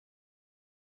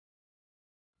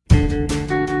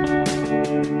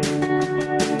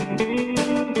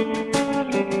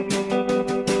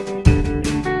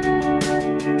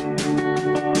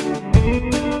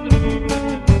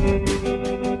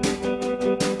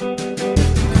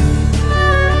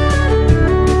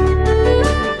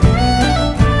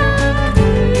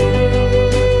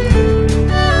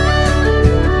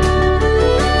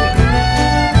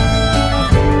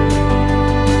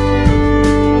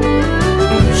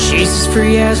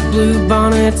Free as blue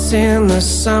bonnets in the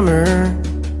summer.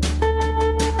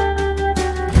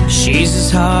 She's as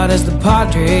hot as the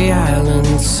Padre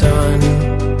Island sun.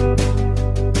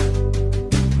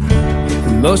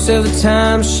 Most of the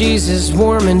time she's as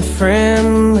warm and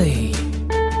friendly,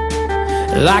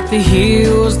 like the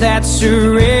hills that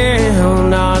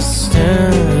surround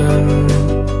Austin.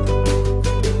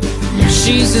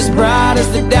 She's as bright as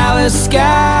the Dallas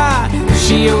sky.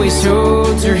 She always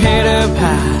holds her head up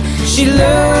high. She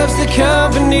loves the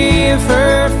company of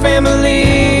her family.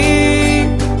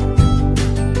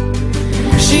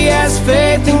 She has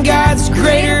faith in God's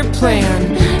greater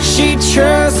plan. She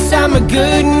trusts I'm a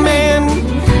good man,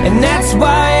 and that's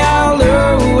why I'll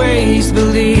always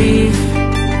believe.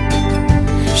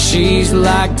 She's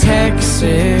like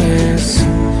Texas,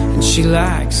 and she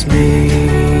likes me.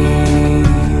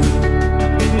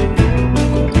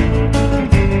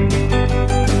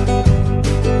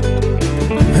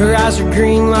 Her eyes are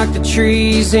green like the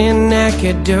trees in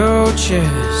Nacogdoches.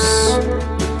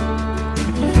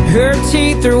 Her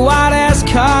teeth are white as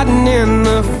cotton in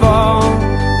the fall.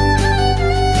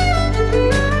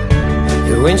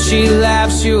 And when she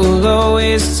laughs, you'll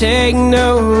always take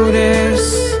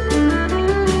notice,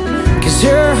 'cause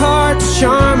her heart's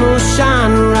charm will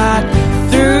shine right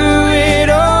through it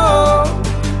all.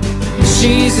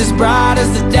 She's as bright as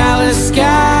the Dallas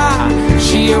sky.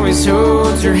 She always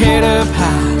holds her head up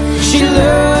high. She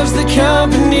loves the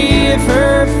company of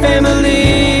her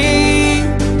family.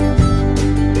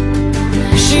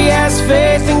 She has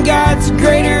faith in God's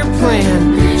greater plan.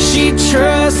 She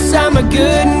trusts I'm a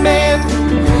good man,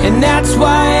 and that's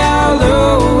why I'll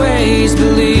always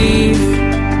believe.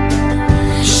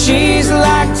 She's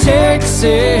like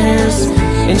Texas,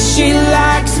 and she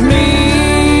likes me.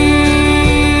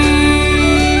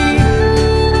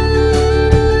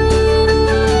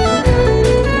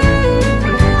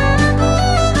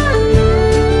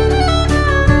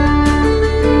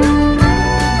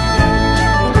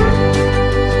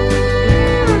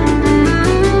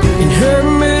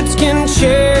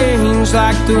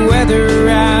 Like the weather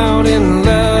out in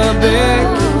Lubbock,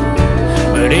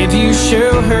 but if you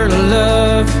show her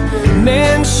love,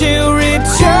 man, she'll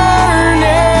return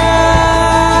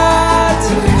it.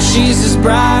 She's as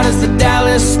bright as the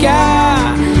Dallas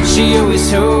sky. She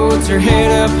always holds her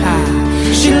head up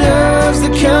high. She loves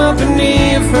the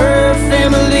company of her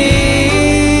family.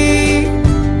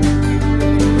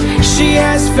 She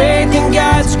has faith in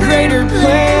God's greater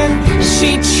plan.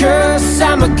 She trusts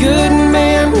I'm a good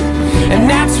man, and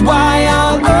that's why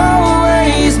I'll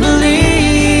always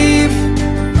believe.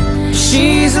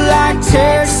 She's like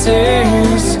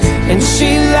Texas, and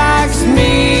she likes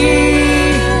me.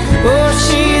 Oh,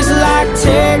 she's like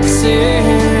Texas,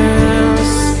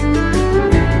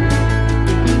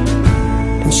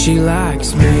 and she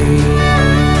likes me.